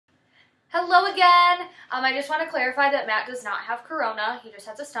Hello again. I just want to clarify that Matt does not have corona. He just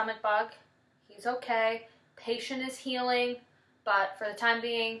has a stomach bug. He's okay. Patient is healing, but for the time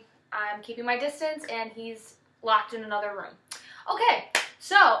being, I'm keeping my distance and he's locked in another room. Okay,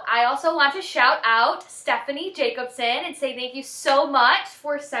 so I also want to shout out Stephanie Jacobsen and say thank you so much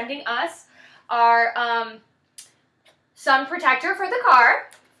for sending us our sun protector for the car,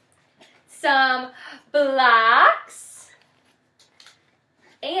 some blocks,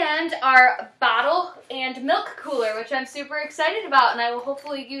 and our bottle and milk cooler, which I'm super excited about, and I will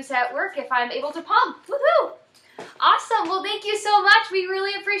hopefully use at work if I'm able to pump. Woohoo! Awesome. Well, thank you so much. We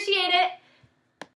really appreciate it.